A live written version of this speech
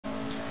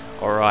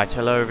Alright,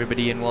 hello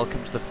everybody and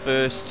welcome to the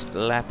first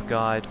lap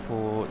guide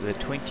for the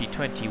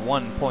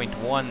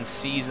 2021.1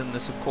 season.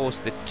 This of course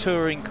the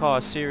Touring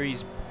Car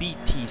Series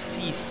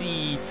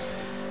BTCC.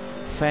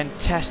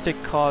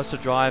 Fantastic cars to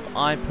drive.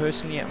 I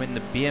personally am in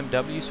the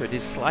BMW, so it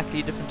is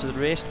slightly different to the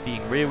rest,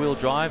 being rear wheel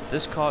drive.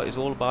 This car is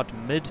all about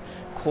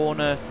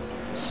mid-corner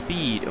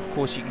speed. Of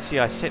course you can see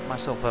I set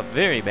myself up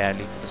very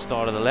badly for the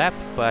start of the lap,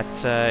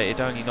 but it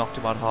only knocked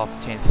about half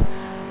a tenth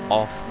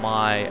off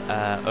my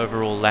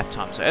overall lap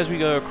time. So as we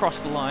go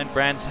across the line,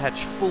 Brands Hatch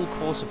full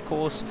course of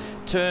course,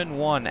 turn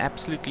 1,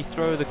 absolutely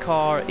throw the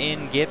car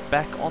in, get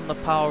back on the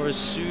power as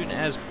soon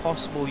as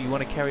possible. You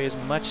want to carry as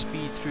much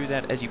speed through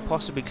that as you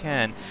possibly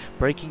can,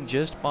 braking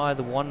just by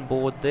the one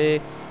board there,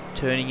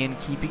 turning in,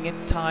 keeping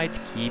it tight,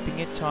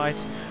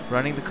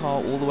 running the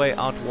car all the way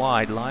out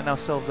wide, line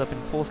ourselves up in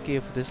 4th gear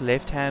for this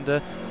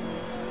left-hander,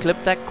 clip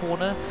that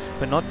corner,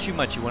 but not too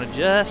much. You want to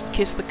just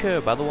kiss the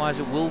curb, otherwise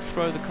it will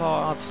throw the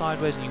car out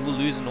sideways and you will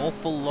lose an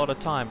awful lot of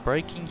time.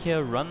 Braking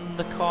here, run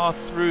the car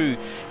through.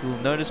 You'll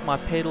notice my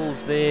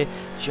pedals there,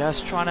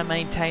 just trying to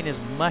maintain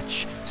as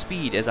much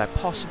speed as I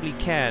possibly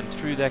can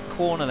through that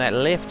corner, that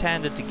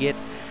left-hander, to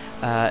get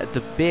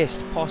the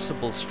best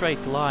possible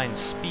straight line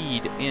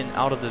speed in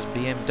out of this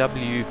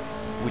BMW,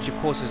 which of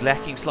course is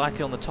lacking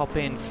slightly on the top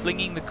end.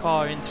 Flinging the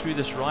car in through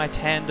this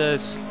right-hander,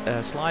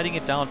 sliding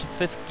it down to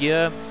 5th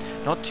gear.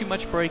 Not too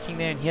much braking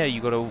there, and here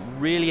you got to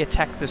really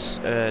attack this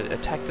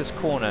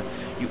corner.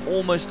 You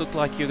almost look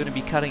like you're going to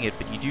be cutting it,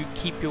 but you do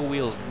keep your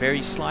wheels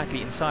very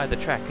slightly inside the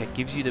track. That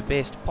gives you the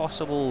best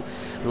possible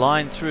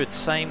line through it.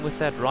 Same with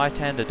that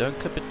right-hander. Don't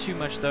clip it too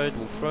much though, it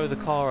will throw the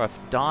car off.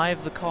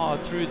 Dive the car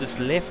through this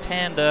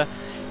left-hander,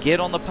 get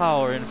on the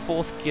power in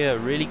 4th gear,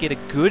 really get a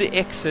good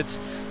exit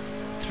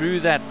through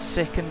that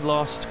second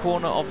last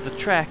corner of the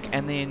track,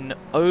 and then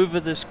over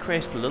this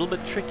crest, a little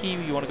bit tricky.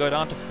 You want to go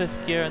down to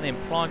 5th gear and then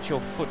plant your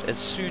foot as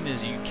soon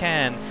as you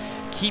can.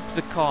 Keep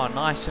the car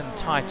nice and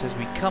tight as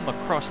we come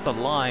across the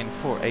line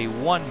for a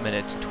 1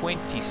 minute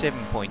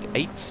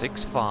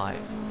 27.865.